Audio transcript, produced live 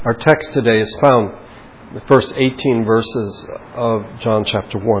Our text today is found in the first 18 verses of John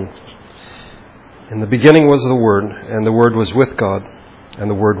chapter 1. In the beginning was the Word, and the Word was with God, and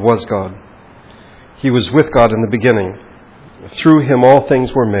the Word was God. He was with God in the beginning. Through him all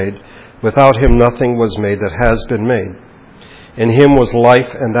things were made. Without him nothing was made that has been made. In him was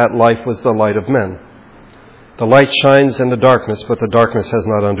life, and that life was the light of men. The light shines in the darkness, but the darkness has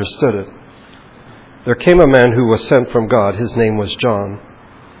not understood it. There came a man who was sent from God. His name was John.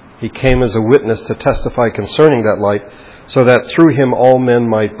 He came as a witness to testify concerning that light, so that through him all men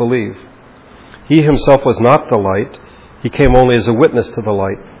might believe. He himself was not the light. He came only as a witness to the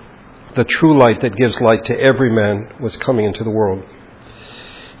light. The true light that gives light to every man was coming into the world.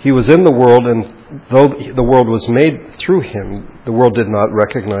 He was in the world, and though the world was made through him, the world did not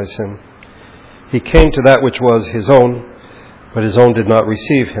recognize him. He came to that which was his own, but his own did not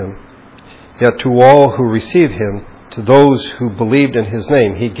receive him. Yet to all who receive him, to those who believed in his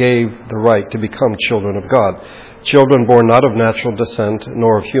name, he gave the right to become children of God. Children born not of natural descent,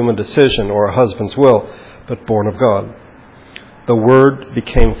 nor of human decision or a husband's will, but born of God. The Word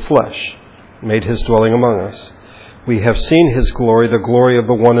became flesh, made his dwelling among us. We have seen his glory, the glory of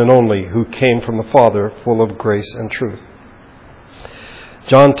the one and only, who came from the Father, full of grace and truth.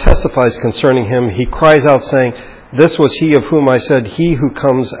 John testifies concerning him. He cries out, saying, "This was he of whom I said, he who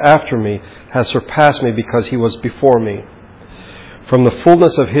comes after me has surpassed me because he was before me." From the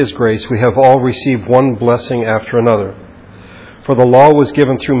fullness of his grace we have all received one blessing after another. For the law was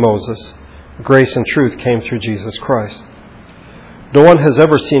given through Moses. Grace and truth came through Jesus Christ. No one has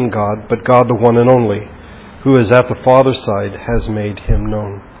ever seen God, but God the one and only, who is at the Father's side, has made him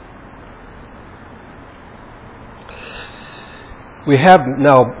known. We have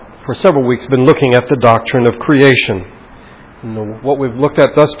now, for several weeks, been looking at the doctrine of creation. What we've looked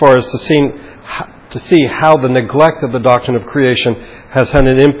at thus far is to see how the neglect of the doctrine of creation has had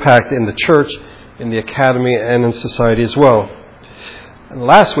an impact in the church, in the academy, and in society as well. And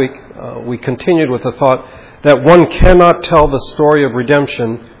last week, we continued with the thought that one cannot tell the story of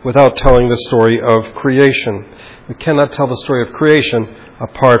redemption without telling the story of creation. We cannot tell the story of creation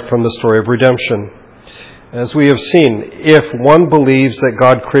apart from the story of redemption. As we have seen, if one believes that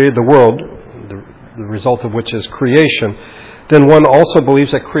God created the world, the result of which is creation, then one also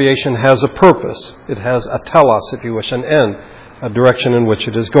believes that creation has a purpose. It has a telos, if you wish, an end, a direction in which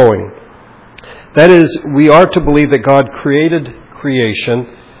it is going. That is, we are to believe that God created creation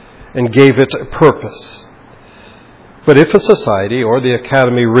and gave it a purpose. But if a society or the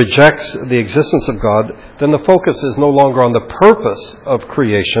academy rejects the existence of God, then the focus is no longer on the purpose of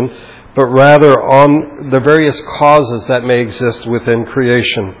creation, but rather on the various causes that may exist within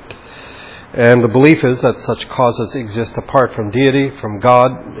creation. And the belief is that such causes exist apart from deity, from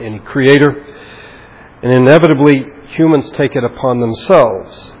God, any creator. And inevitably, humans take it upon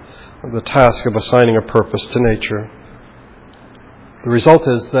themselves, the task of assigning a purpose to nature. The result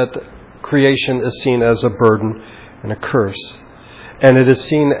is that creation is seen as a burden and a curse, and it is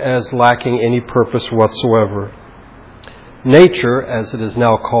seen as lacking any purpose whatsoever. Nature, as it is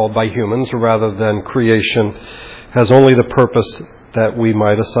now called by humans rather than creation, has only the purpose that we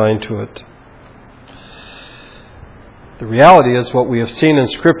might assign to it. The reality is, what we have seen in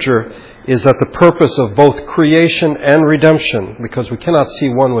Scripture is that the purpose of both creation and redemption, because we cannot see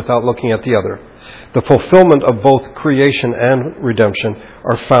one without looking at the other, the fulfillment of both creation and redemption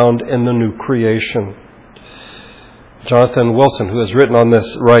are found in the new creation. Jonathan Wilson, who has written on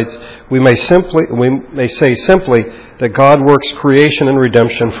this, writes, we may say simply that God works creation and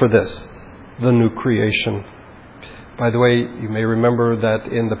redemption for this, the new creation. By the way, you may remember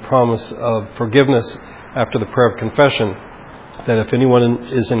that in the promise of forgiveness after the prayer of confession, that if anyone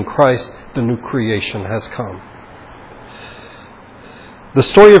is in Christ, the new creation has come. The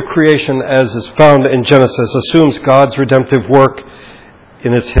story of creation, as is found in Genesis, assumes God's redemptive work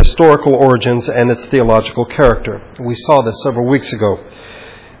in its historical origins and its theological character. We saw this several weeks ago.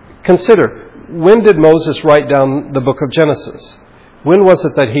 Consider, when did Moses write down the book of Genesis? When was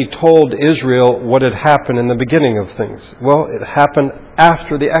it that he told Israel what had happened in the beginning of things? Well, it happened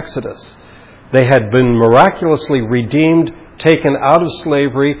after the Exodus. They had been miraculously redeemed, taken out of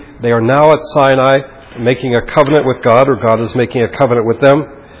slavery. They are now at Sinai making a covenant with God, or God is making a covenant with them.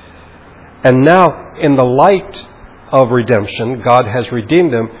 And now, in the light of redemption, God has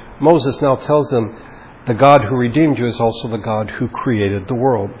redeemed them. Moses now tells them, the God who redeemed you is also the God who created the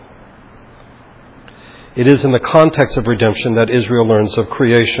world. It is in the context of redemption that Israel learns of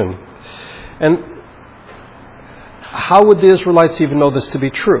creation. And how would the Israelites even know this to be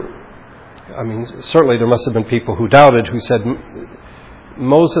true? I mean, certainly there must have been people who doubted, who said,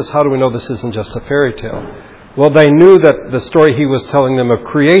 Moses, how do we know this isn't just a fairy tale? Well, they knew that the story he was telling them of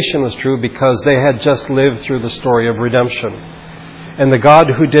creation was true because they had just lived through the story of redemption. And the God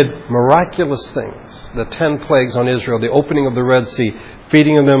who did miraculous things, the 10 plagues on Israel, the opening of the Red Sea,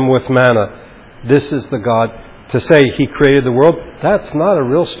 feeding them with manna, this is the God. To say he created the world, that's not a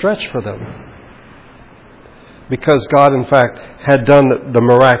real stretch for them. Because God, in fact, had done the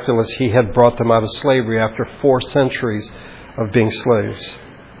miraculous. He had brought them out of slavery after 4 centuries of being slaves.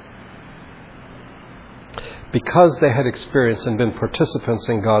 Because they had experienced and been participants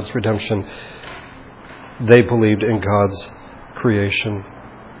in God's redemption, they believed in God's creation.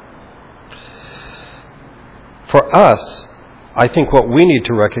 For us, I think what we need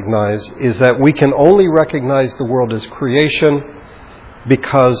to recognize is that we can only recognize the world as creation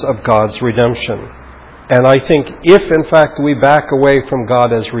because of God's redemption. And I think if, in fact, we back away from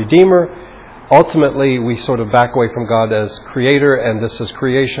God as Redeemer, ultimately we sort of back away from God as Creator, and this is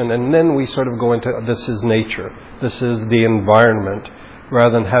creation, and then we sort of go into this is nature, this is the environment,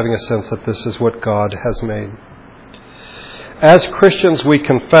 rather than having a sense that this is what God has made. As Christians, we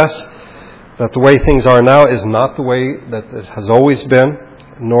confess that the way things are now is not the way that it has always been,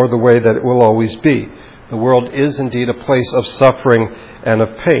 nor the way that it will always be. The world is indeed a place of suffering and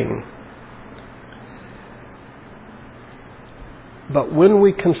of pain. But when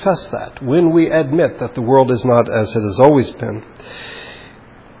we confess that, when we admit that the world is not as it has always been,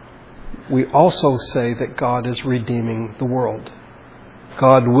 we also say that God is redeeming the world.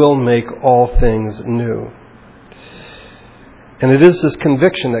 God will make all things new. And it is this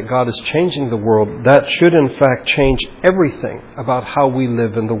conviction that God is changing the world that should in fact change everything about how we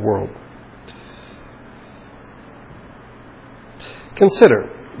live in the world. Consider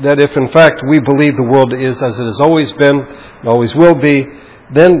that if in fact we believe the world is as it has always been and always will be,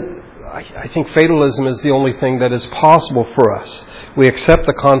 then I think fatalism is the only thing that is possible for us. We accept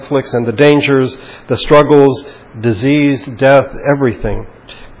the conflicts and the dangers, the struggles, disease, death, everything,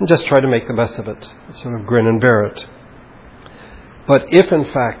 and just try to make the best of it, sort of grin and bear it. But if in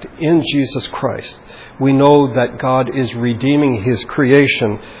fact in Jesus Christ we know that God is redeeming His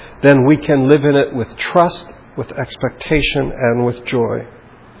creation, then we can live in it with trust, with expectation, and with joy.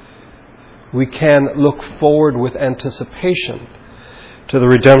 We can look forward with anticipation to the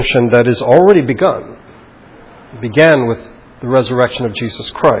redemption that is already begun. It began with the resurrection of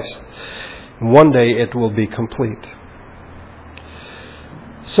Jesus Christ. And one day it will be complete.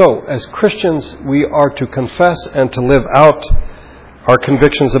 So, as Christians, we are to confess and to live out our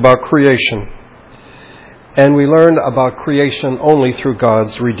convictions about creation. And we learn about creation only through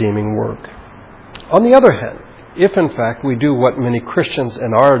God's redeeming work. On the other hand, if in fact we do what many Christians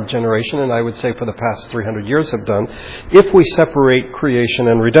in our generation, and I would say for the past 300 years have done, if we separate creation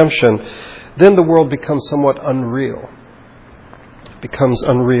and redemption, then the world becomes somewhat unreal. It becomes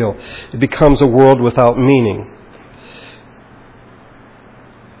unreal. It becomes a world without meaning.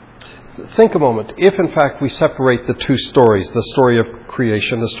 Think a moment. If in fact we separate the two stories, the story of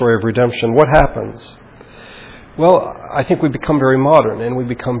creation, the story of redemption, what happens? Well, I think we become very modern and we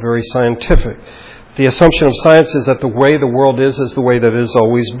become very scientific. The assumption of science is that the way the world is the way that it has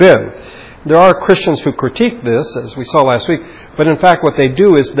always been. There are Christians who critique this, as we saw last week, but in fact what they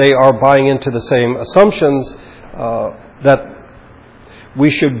do is they are buying into the same assumptions that we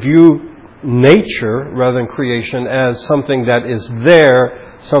should view nature rather than creation as something that is there,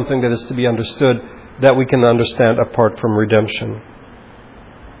 something that is to be understood, that we can understand apart from redemption.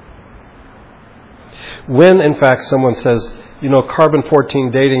 When in fact someone says,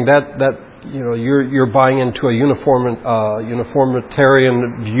 carbon-14 dating, you're buying into a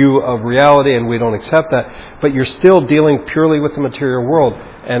uniformitarian view of reality, and we don't accept that. But you're still dealing purely with the material world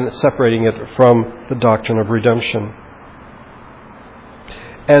and separating it from the doctrine of redemption.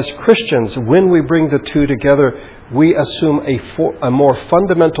 As Christians, when we bring the two together, we assume a more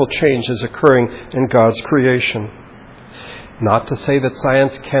fundamental change is occurring in God's creation. Not to say that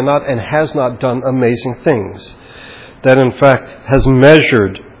science cannot and has not done amazing things, that in fact has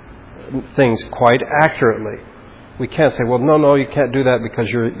measured things quite accurately. We can't say, well, no, you can't do that because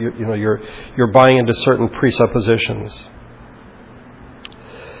you're buying into certain presuppositions.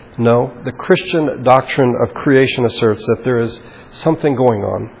 No, the Christian doctrine of creation asserts that there is something going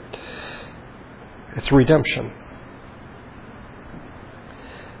on. It's redemption.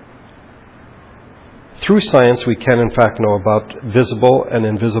 Through science, we can in fact know about visible and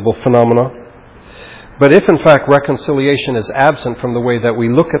invisible phenomena. But if in fact reconciliation is absent from the way that we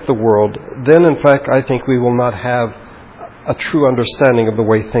look at the world, then in fact I think we will not have a true understanding of the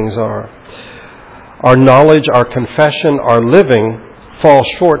way things are. Our knowledge, our confession, our living fall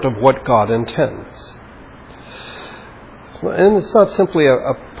short of what God intends. And it's not simply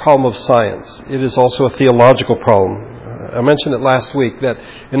a problem of science. It is also a theological problem. I mentioned it last week that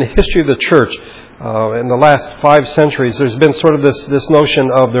in the history of the church, in the last 5 centuries, there's been sort of this notion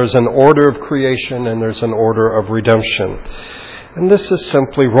of there's an order of creation and there's an order of redemption. And this is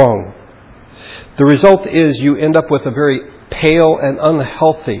simply wrong. The result is you end up with a very pale and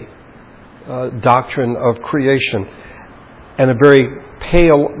unhealthy doctrine of creation and a very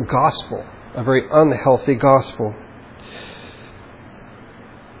pale gospel, a very unhealthy gospel.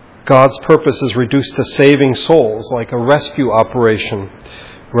 God's purpose is reduced to saving souls like a rescue operation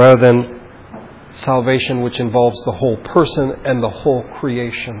rather than salvation which involves the whole person and the whole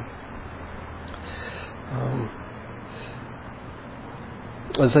creation.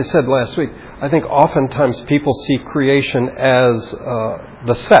 As I said last week, I think oftentimes people see creation as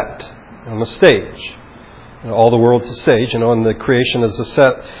the set on the stage. All the world's a stage, and the creation is the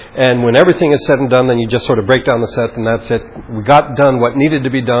set. And when everything is said and done, then you just sort of break down the set, and that's it. We got done what needed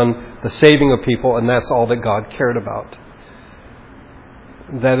to be done, the saving of people, and that's all that God cared about.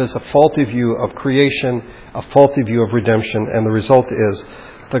 That is a faulty view of creation, a faulty view of redemption, and the result is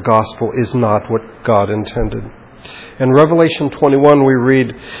the gospel is not what God intended. In Revelation 21 we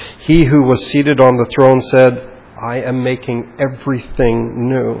read, "He who was seated on the throne said, I am making everything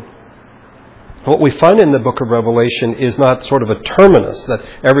new." What we find in the book of Revelation is not sort of a terminus, that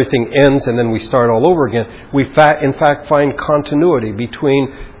everything ends and then we start all over again. We in fact find continuity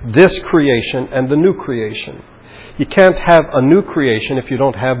between this creation and the new creation. You can't have a new creation if you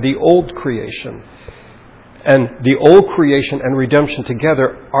don't have the old creation. And the old creation and redemption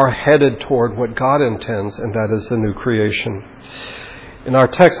together are headed toward what God intends, and that is the new creation. In our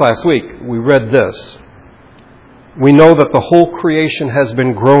text last week, we read this. "We know that the whole creation has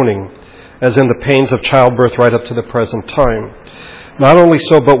been groaning, as in the pains of childbirth right up to the present time. Not only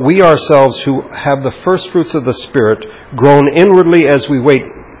so, but we ourselves who have the first fruits of the Spirit groan inwardly as we wait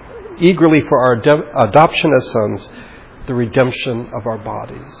eagerly for our adoption as sons, the redemption of our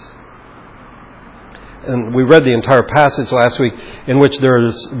bodies." And we read the entire passage last week in which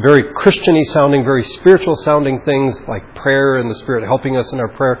there's very Christian-y sounding, very spiritual sounding things like prayer and the Spirit helping us in our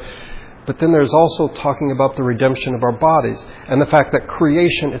prayer. But then there's also talking about the redemption of our bodies and the fact that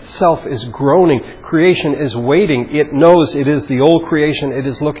creation itself is groaning. Creation is waiting. It knows it is the old creation. It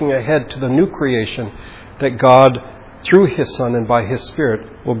is looking ahead to the new creation that God, through His Son and by His Spirit,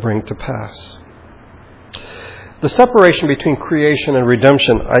 will bring to pass. The separation between creation and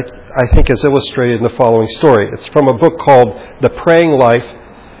redemption, I think, is illustrated in the following story. It's from a book called The Praying Life,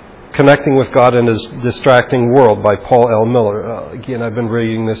 Connecting with God in His Distracting World by Paul L. Miller. Again, I've been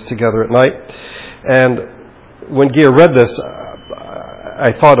reading this together at night. And when Gia read this,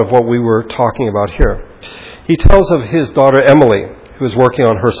 I thought of what we were talking about here. He tells of his daughter Emily, who was working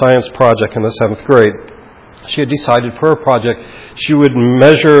on her science project in the 7th grade. She had decided for her project she would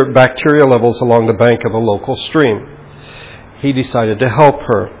measure bacteria levels along the bank of a local stream. He decided to help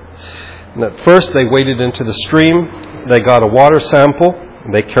her. And at first they waded into the stream, they got a water sample,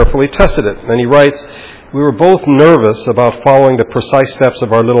 and they carefully tested it. And he writes, "We were both nervous about following the precise steps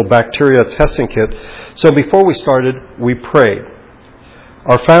of our little bacteria testing kit, so before we started, we prayed.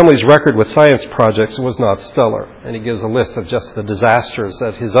 Our family's record with science projects was not stellar." And he gives a list of just the disasters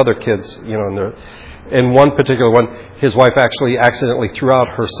that his other kids, in one particular one, his wife actually accidentally threw out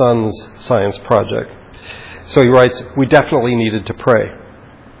her son's science project. So he writes, "We definitely needed to pray."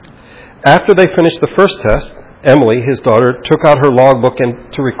 After they finished the first test, Emily, his daughter, took out her logbook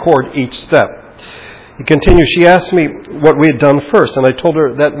and to record each step. He continues, "She asked me what we had done first, and I told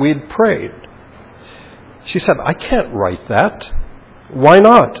her that we had prayed. She said, 'I can't write that.' 'Why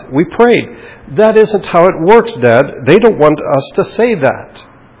not? We prayed.' 'That isn't how it works, Dad. They don't want us to say that.'"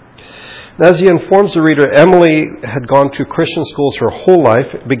 As he informs the reader, Emily had gone to Christian schools her whole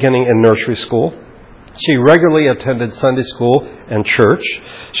life, beginning in nursery school. She regularly attended Sunday school and church.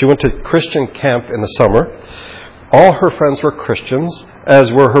 She went to Christian camp in the summer. All her friends were Christians,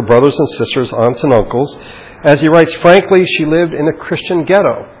 as were her brothers and sisters, aunts and uncles. As he writes, frankly, she lived in a Christian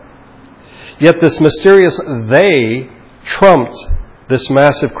ghetto. Yet this mysterious they trumped this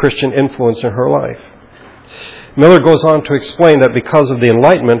massive Christian influence in her life. Miller goes on to explain that because of the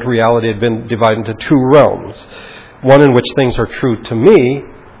Enlightenment, reality had been divided into two realms. One in which things are true to me,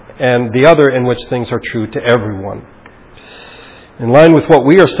 and the other in which things are true to everyone. In line with what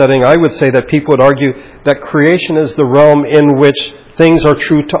we are studying, I would say that people would argue that creation is the realm in which things are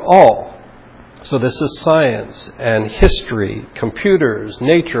true to all. So this is science and history, computers,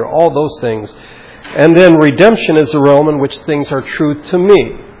 nature, all those things. And then redemption is the realm in which things are true to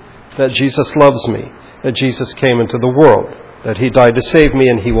me, that Jesus loves me, that Jesus came into the world, that He died to save me,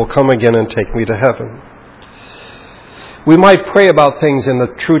 and He will come again and take me to heaven. We might pray about things in the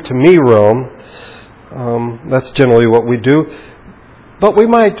true to me realm. That's generally what we do. But we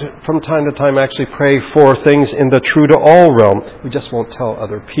might, from time to time, actually pray for things in the true to all realm. We just won't tell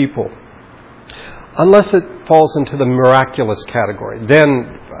other people. Unless it falls into the miraculous category.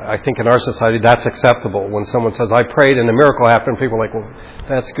 Then, I think in our society, that's acceptable. When someone says, I prayed and a miracle happened, people are like, well,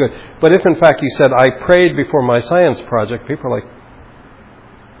 that's good. But if in fact you said, I prayed before my science project, people are like,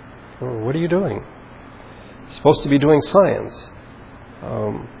 well, what are you doing? You're supposed to be doing science.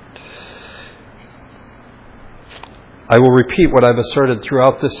 I will repeat what I've asserted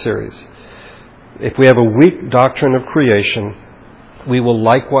throughout this series. If we have a weak doctrine of creation, we will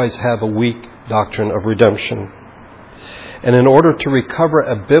likewise have a weak doctrine of redemption. And in order to recover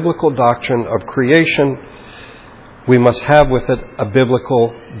a biblical doctrine of creation, we must have with it a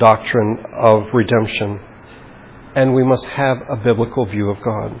biblical doctrine of redemption. And we must have a biblical view of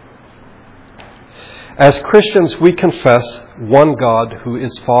God. As Christians, we confess one God who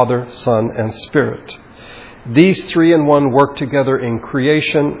is Father, Son, and Spirit. These three in one work together in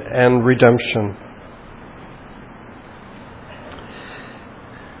creation and redemption.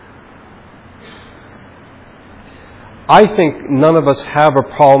 I think none of us have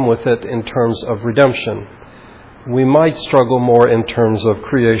a problem with it in terms of redemption. We might struggle more in terms of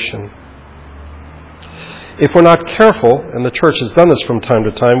creation. If we're not careful, and the church has done this from time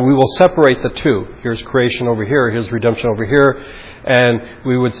to time, we will separate the two. Here's creation over here, here's redemption over here, and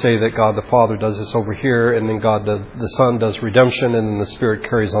we would say that God the Father does this over here, and then God the Son does redemption, and then the Spirit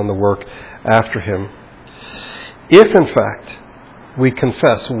carries on the work after Him. If, in fact, we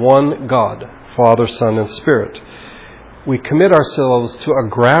confess one God, Father, Son, and Spirit, we commit ourselves to a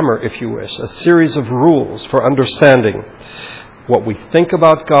grammar, if you wish, a series of rules for understanding what we think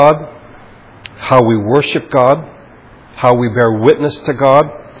about God, how we worship God, how we bear witness to God,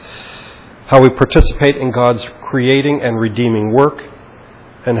 how we participate in God's creating and redeeming work,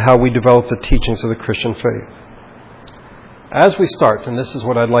 and how we develop the teachings of the Christian faith. As we start, and this is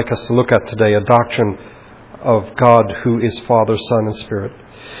what I'd like us to look at today, a doctrine of God who is Father, Son, and Spirit,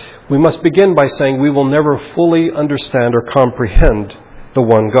 we must begin by saying we will never fully understand or comprehend the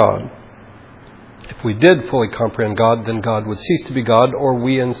one God. If we did fully comprehend God, then God would cease to be God, or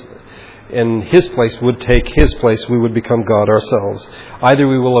we in His place would take His place, we would become God ourselves. Either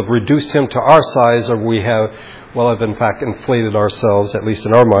we will have reduced Him to our size, or we have in fact inflated ourselves, at least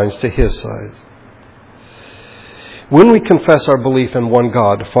in our minds, to His size. When we confess our belief in one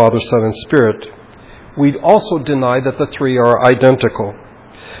God, Father, Son, and Spirit, we also deny that the three are identical.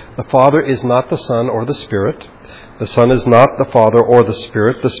 The Father is not the Son or the Spirit. The Son is not the Father or the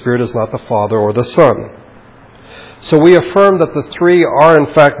Spirit. The Spirit is not the Father or the Son. So we affirm that the three are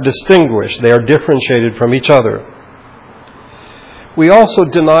in fact distinguished. They are differentiated from each other. We also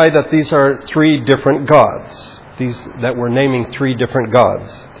deny that these are three different gods. That we're naming three different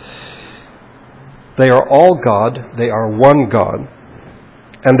gods. They are all God. They are one God.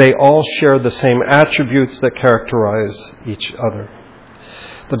 And they all share the same attributes that characterize each other.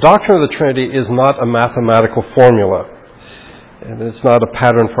 The doctrine of the Trinity is not a mathematical formula. And it's not a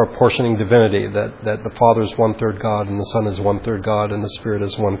pattern for apportioning divinity, that the Father is 1/3 God, and the Son is 1/3 God, and the Spirit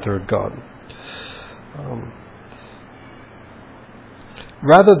is 1/3 God.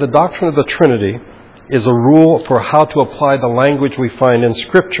 Rather, the doctrine of the Trinity is a rule for how to apply the language we find in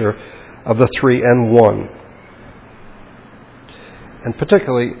Scripture of the three and one. And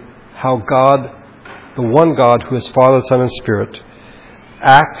particularly, how God, the one God who is Father, Son, and Spirit,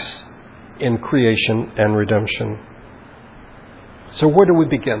 acts in creation and redemption. So where do we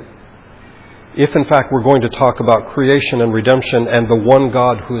begin? If in fact we're going to talk about creation and redemption and the one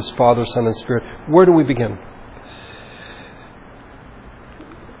God who is Father, Son, and Spirit, where do we begin?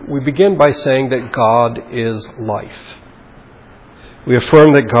 We begin by saying that God is life. We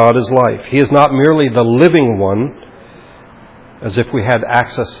affirm that God is life. He is not merely the living one, as if we had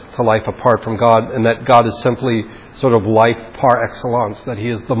access to life apart from God, and that God is simply sort of life par excellence, that He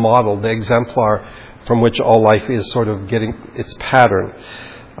is the model, the exemplar from which all life is sort of getting its pattern.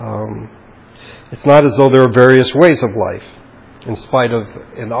 It's not as though there are various ways of life. In spite of,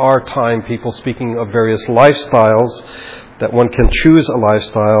 in our time, people speaking of various lifestyles, that one can choose a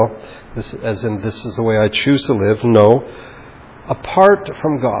lifestyle, as in this is the way I choose to live. No. Apart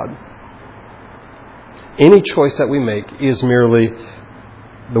from God, any choice that we make is merely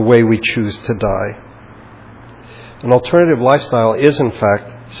the way we choose to die. An alternative lifestyle is, in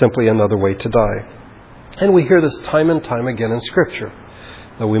fact, simply another way to die. And we hear this time and time again in Scripture,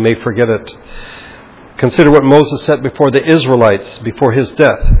 though we may forget it. Consider what Moses set before the Israelites before his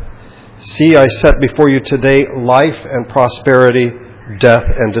death. See, I set before you today life and prosperity, death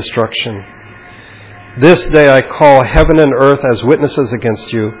and destruction. This day I call heaven and earth as witnesses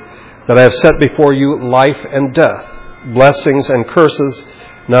against you, that I have set before you life and death, blessings and curses.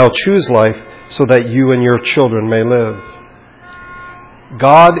 Now choose life, so that you and your children may live.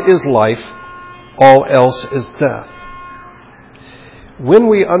 God is life, all else is death. When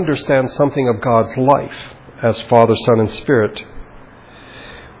we understand something of God's life as Father, Son, and Spirit,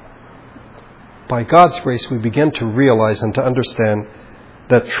 by God's grace we begin to realize and to understand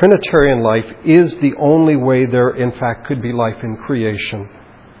that Trinitarian life is the only way there in fact could be life in creation.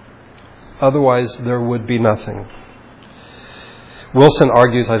 Otherwise there would be nothing. Wilson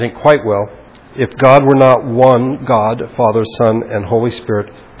argues, I think quite well, if God were not one God, Father, Son, and Holy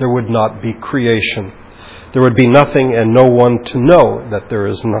Spirit, there would not be creation. There would be nothing and no one to know that there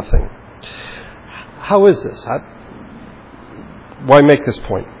is nothing. How is this? Why make this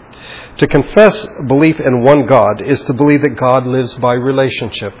point? To confess belief in one God is to believe that God lives by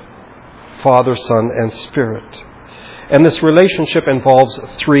relationship, Father, Son, and Spirit. And this relationship involves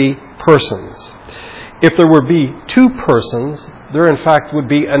three persons. If there would be two persons, there in fact would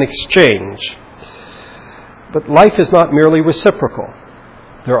be an exchange. But life is not merely reciprocal.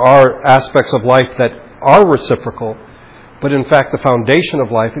 There are aspects of life that are reciprocal, but in fact the foundation of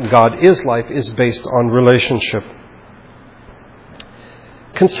life, and God is life, is based on relationship.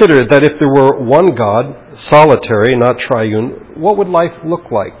 Consider that if there were one God, solitary, not triune, what would life look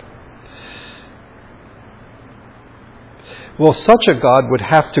like? Well, such a God would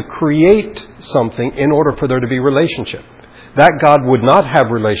have to create something in order for there to be relationship. That God would not have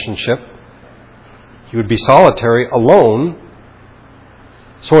relationship. He would be solitary, alone.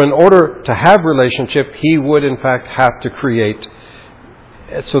 So in order to have relationship, he would in fact have to create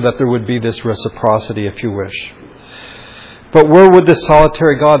so that there would be this reciprocity, if you wish. But where would this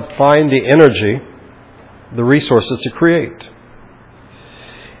solitary God find the energy, the resources to create?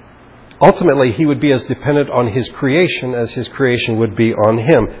 Ultimately, he would be as dependent on his creation as his creation would be on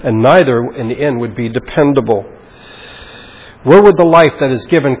him, and neither in the end would be dependable. Where would the life that is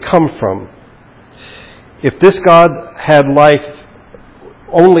given come from? If this God had life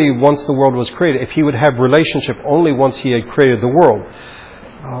only once the world was created, if he would have relationship only once he had created the world,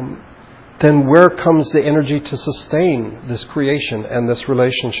 then where comes the energy to sustain this creation and this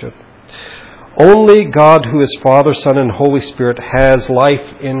relationship? Only God, who is Father, Son, and Holy Spirit, has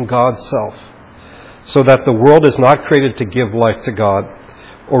life in God's self, so that the world is not created to give life to God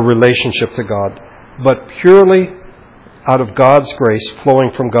or relationship to God, but purely out of God's grace,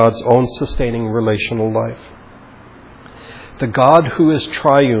 flowing from God's own sustaining relational life. The God who is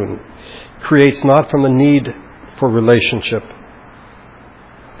triune creates not from the need for relationship.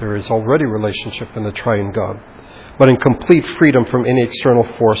 There is already relationship in the triune God, but in complete freedom from any external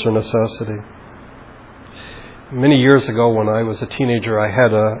force or necessity. Many years ago, when I was a teenager, I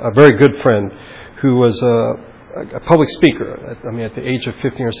had a very good friend who was a public speaker. I mean, at the age of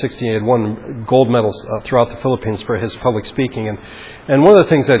 15 or 16, he had won gold medals throughout the Philippines for his public speaking. And one of the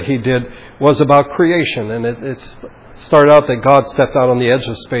things that he did was about creation. And it started out that God stepped out on the edge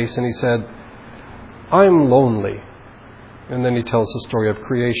of space and he said, "I'm lonely." And then he tells the story of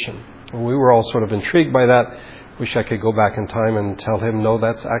creation. And we were all sort of intrigued by that. Wish I could go back in time and tell him, no,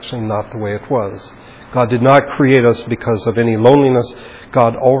 that's actually not the way it was. God did not create us because of any loneliness.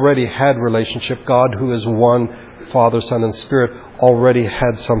 God already had relationship. God, who is one, Father, Son, and Spirit, already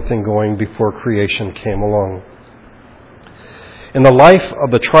had something going before creation came along. In the life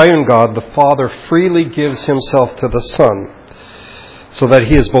of the triune God, the Father freely gives himself to the Son, so that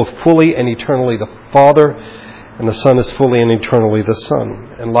he is both fully and eternally the Father, and the Son is fully and eternally the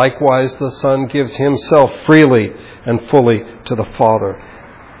Son. And likewise, the Son gives himself freely and fully to the Father.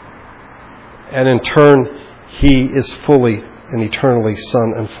 And in turn, he is fully and eternally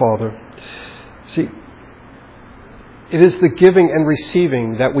Son and Father. See, it is the giving and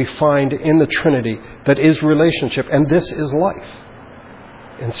receiving that we find in the Trinity that is relationship, and this is life.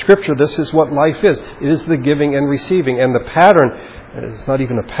 In Scripture, this is what life is. It is the giving and receiving. And the pattern, it's not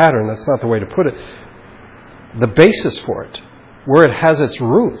even a pattern, that's not the way to put it. The basis for it, where it has its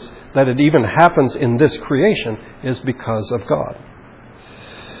roots, that it even happens in this creation, is because of God.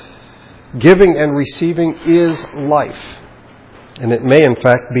 Giving and receiving is life, and it may in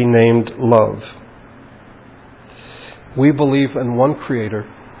fact be named love. We believe in one Creator,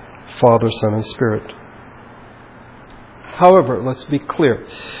 Father, Son, and Spirit. However, let's be clear.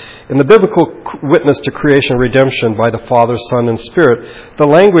 In the biblical witness to creation and redemption by the Father, Son, and Spirit, the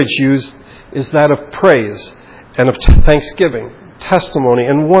language used is that of praise and of thanksgiving, testimony,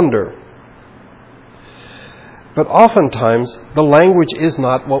 and wonder. But oftentimes, the language is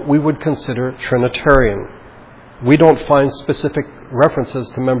not what we would consider Trinitarian. We don't find specific references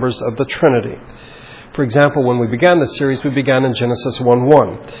to members of the Trinity. For example, when we began this series, we began in Genesis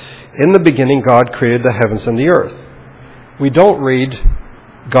 1:1. In the beginning, God created the heavens and the earth. We don't read,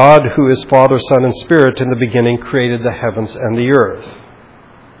 God, who is Father, Son, and Spirit, in the beginning created the heavens and the earth.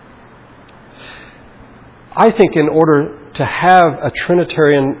 I think in order to have a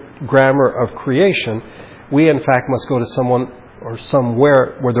Trinitarian grammar of creation, we in fact must go to someone or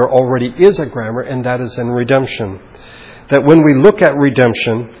somewhere where there already is a grammar, and that is in redemption. That when we look at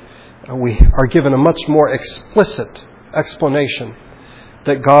redemption, we are given a much more explicit explanation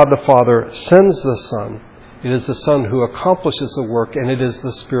that God the Father sends the Son. It is the Son who accomplishes the work, and it is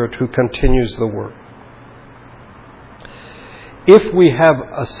the Spirit who continues the work. If we have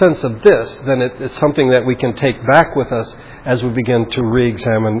a sense of this, then it's something that we can take back with us as we begin to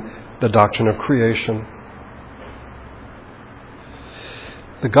re-examine the doctrine of creation.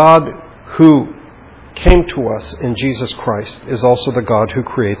 The God who came to us in Jesus Christ is also the God who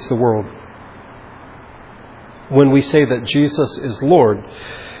creates the world. When we say that Jesus is Lord,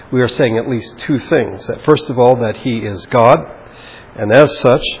 we are saying at least two things. That first of all, that He is God, and as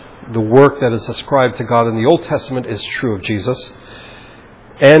such, the work that is ascribed to God in the Old Testament is true of Jesus.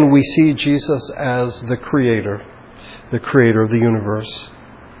 And we see Jesus as the Creator of the universe.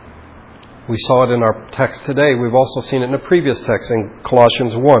 We saw it in our text today. We've also seen it in a previous text in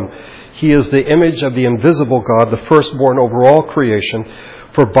Colossians 1. He is the image of the invisible God, the firstborn over all creation,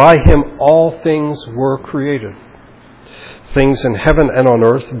 for by Him all things were created. Things in heaven and on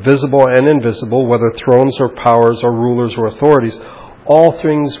earth, visible and invisible, whether thrones or powers or rulers or authorities, all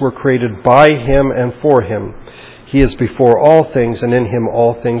things were created by Him and for Him. He is before all things, and in Him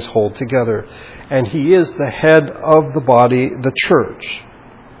all things hold together. And He is the head of the body, the church.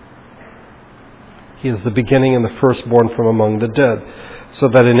 He is the beginning and the firstborn from among the dead, so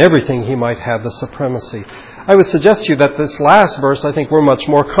that in everything He might have the supremacy. I would suggest to you that this last verse I think we're much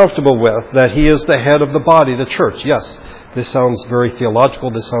more comfortable with, that He is the head of the body, the church. Yes, this sounds very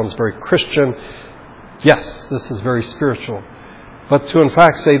theological, this sounds very Christian. Yes, this is very spiritual. But to in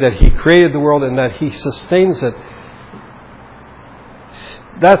fact say that He created the world and that He sustains it,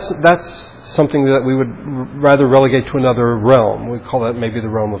 that's something that we would rather relegate to another realm. We call that maybe the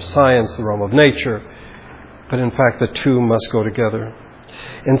realm of science, the realm of nature. But in fact, the two must go together.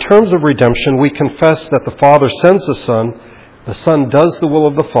 In terms of redemption, we confess that the Father sends the Son does the will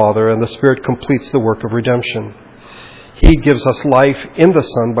of the Father, and the Spirit completes the work of redemption. He gives us life in the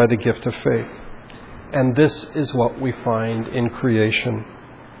Son by the gift of faith. And this is what we find in creation.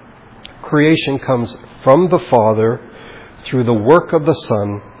 Creation comes from the Father through the work of the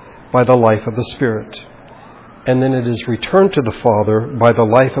Son by the life of the Spirit. And then it is returned to the Father by the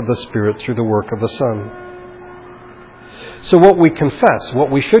life of the Spirit through the work of the Son. So what we confess, what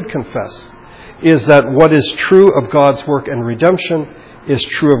we should confess, is that what is true of God's work in redemption is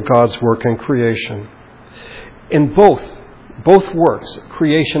true of God's work in creation. In both works,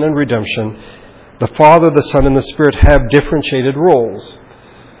 creation and redemption, the Father, the Son, and the Spirit have differentiated roles.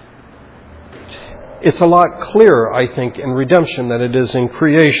 It's a lot clearer, I think, in redemption than it is in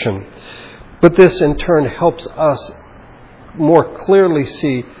creation. But this, in turn, helps us more clearly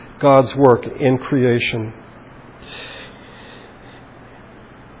see God's work in creation.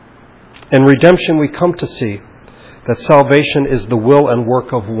 In redemption, we come to see that salvation is the will and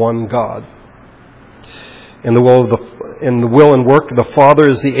work of one God. In the will and work, the Father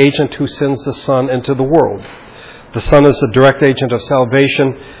is the agent who sends the Son into the world. The Son is the direct agent of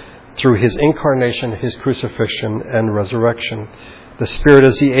salvation through His incarnation, His crucifixion, and resurrection. The Spirit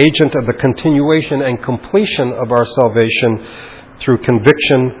is the agent of the continuation and completion of our salvation through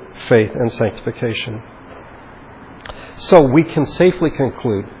conviction, faith, and sanctification. So we can safely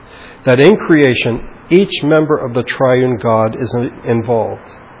conclude that in creation, each member of the triune God is involved.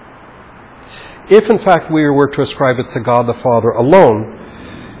 If in fact we were to ascribe it to God the Father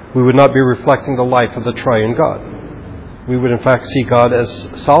alone, we would not be reflecting the life of the triune God. We would in fact see God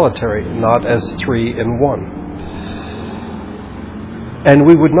as solitary, not as three in one. And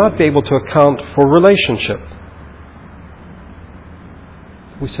we would not be able to account for relationship.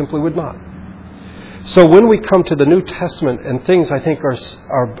 We simply would not. So when we come to the New Testament, and things I think are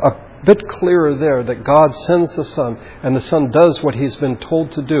a bit clearer there, that God sends the Son, and the Son does what He's been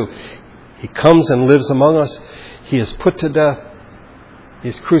told to do. He comes and lives among us. He is put to death. He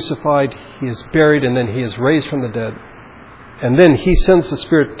is crucified. He is buried, and then He is raised from the dead. And then He sends the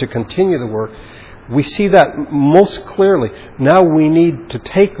Spirit to continue the work. We see that most clearly. Now we need to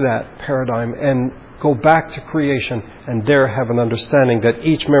take that paradigm and go back to creation and there have an understanding that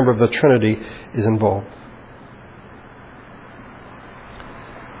each member of the Trinity is involved.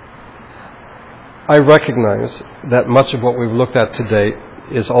 I recognize that much of what we've looked at today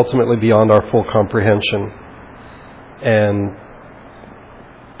is ultimately beyond our full comprehension and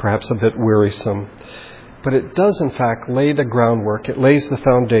perhaps a bit wearisome. But it does, in fact, lay the groundwork. It lays the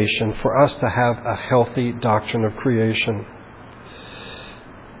foundation for us to have a healthy doctrine of creation.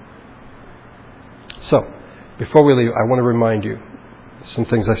 So, before we leave, I want to remind you some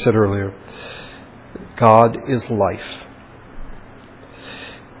things I said earlier. God is life.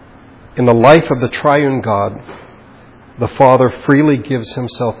 In the life of the triune God, the Father freely gives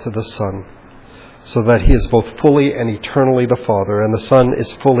himself to the Son, so that he is both fully and eternally the Father, and the Son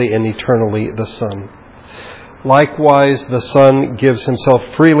is fully and eternally the Son. Likewise, the Son gives himself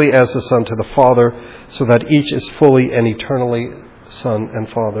freely as the Son to the Father, so that each is fully and eternally Son and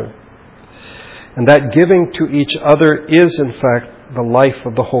Father. And that giving to each other is, in fact, the life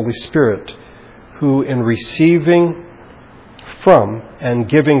of the Holy Spirit, who in receiving from and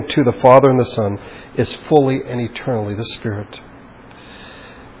giving to the Father and the Son is fully and eternally the Spirit.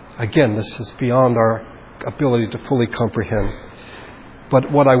 Again, this is beyond our ability to fully comprehend.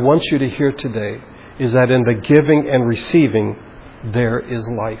 But what I want you to hear today is that in the giving and receiving, there is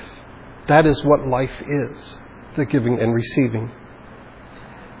life. That is what life is, the giving and receiving.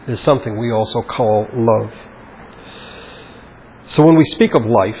 It is something we also call love. So when we speak of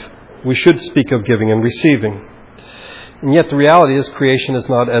life, we should speak of giving and receiving. And yet the reality is creation is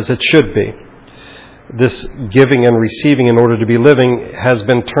not as it should be. This giving and receiving in order to be living has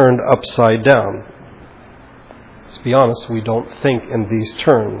been turned upside down. Let's be honest, we don't think in these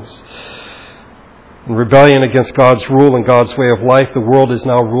terms. In rebellion against God's rule and God's way of life, the world is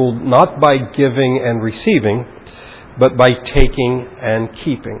now ruled not by giving and receiving, but by taking and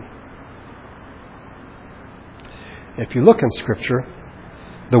keeping. If you look in Scripture,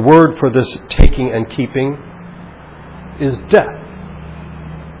 the word for this taking and keeping is death.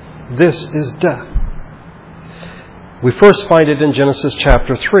 This is death. We first find it in Genesis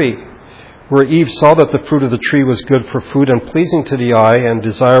chapter 3, where Eve saw that the fruit of the tree was good for food and pleasing to the eye and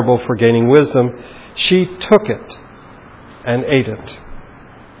desirable for gaining wisdom. She took it and ate it.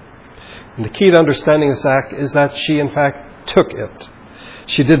 And the key to understanding this act is that she, in fact, took it.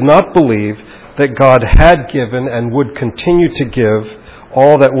 She did not believe that God had given and would continue to give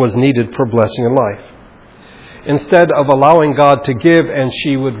all that was needed for blessing in life. Instead of allowing God to give and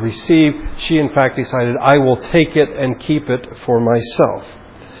she would receive, she, in fact, decided, I will take it and keep it for myself.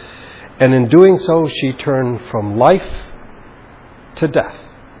 And in doing so, she turned from life to death.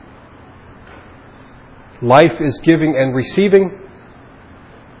 Life is giving and receiving.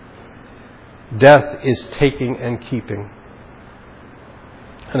 Death is taking and keeping.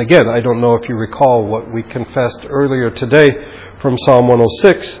 And again, I don't know if you recall what we confessed earlier today from Psalm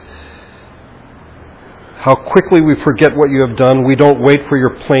 106. How quickly we forget what you have done. We don't wait for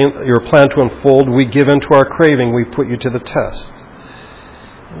your plan to unfold. We give in to our craving. We put you to the test.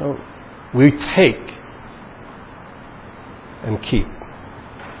 We take and keep.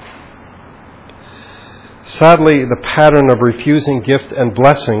 Sadly, the pattern of refusing gift and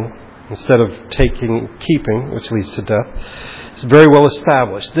blessing instead of taking and keeping, which leads to death, is very well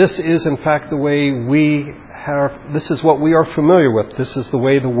established. This is, in fact, the way this is what we are familiar with. This is the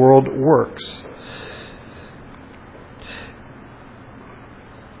way the world works.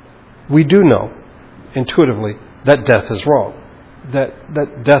 We do know, intuitively, that death is wrong.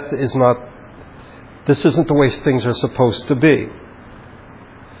 That death is not, this isn't the way things are supposed to be.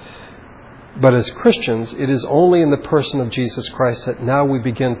 But as Christians, it is only in the person of Jesus Christ that now we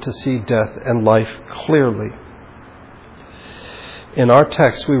begin to see death and life clearly. In our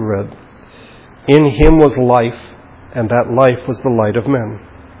text we read, in him was life, and that life was the light of men.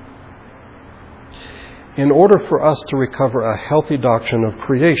 In order for us to recover a healthy doctrine of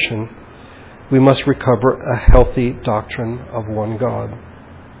creation, we must recover a healthy doctrine of one God.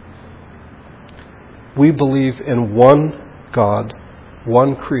 We believe in one God,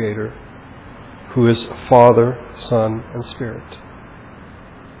 one Creator, who is Father, Son, and Spirit.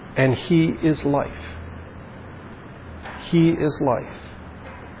 And He is life. He is life.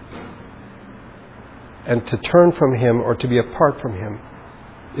 And to turn from Him or to be apart from Him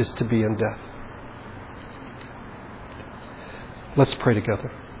is to be in death. Let's pray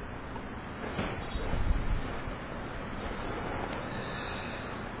together.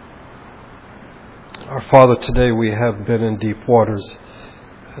 Our Father, today we have been in deep waters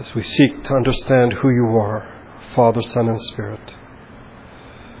as we seek to understand who you are, Father, Son, and Spirit.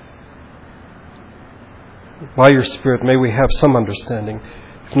 By your Spirit, may we have some understanding,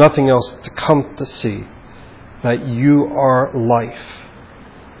 if nothing else, to come to see that you are life.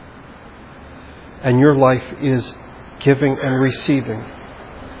 And your life is giving and receiving.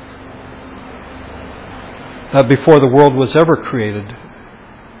 That before the world was ever created,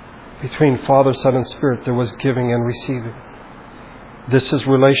 Between Father, Son, and Spirit, there was giving and receiving. This is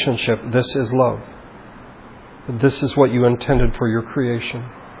relationship. This is love. This is what you intended for your creation.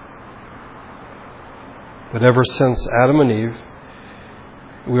 But ever since Adam and Eve,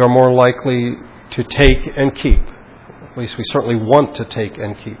 we are more likely to take and keep. At least we certainly want to take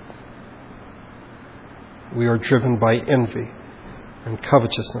and keep. We are driven by envy and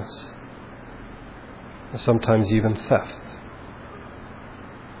covetousness, and sometimes even theft.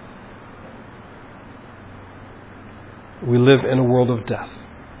 We live in a world of death.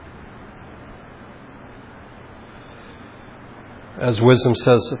 As wisdom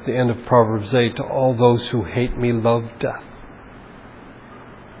says at the end of Proverbs 8, all those who hate me love death.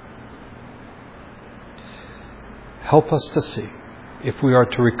 Help us to see if we are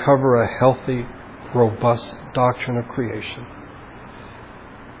to recover a healthy, robust doctrine of creation.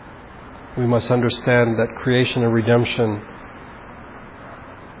 We must understand that creation and redemption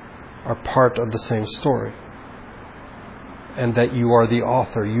are part of the same story, and that you are the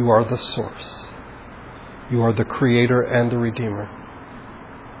author, you are the source, you are the creator and the redeemer.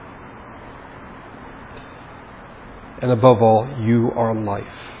 And above all, you are life.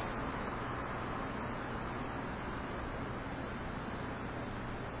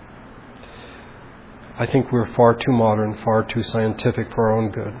 I think we're far too modern, far too scientific for our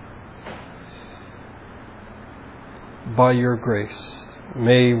own good. By your grace,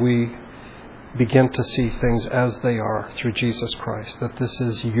 may we begin to see things as they are through Jesus Christ, that this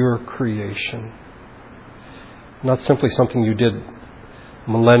is your creation, not simply something you did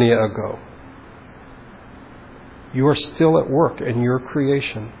millennia ago. You are still at work in your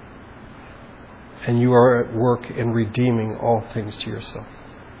creation, and you are at work in redeeming all things to yourself.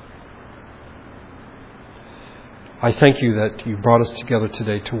 I thank you that you brought us together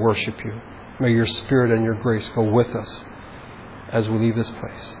today to worship you. May your Spirit and your grace go with us as we leave this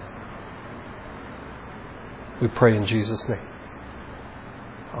place. We pray in Jesus' name.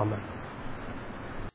 Amen.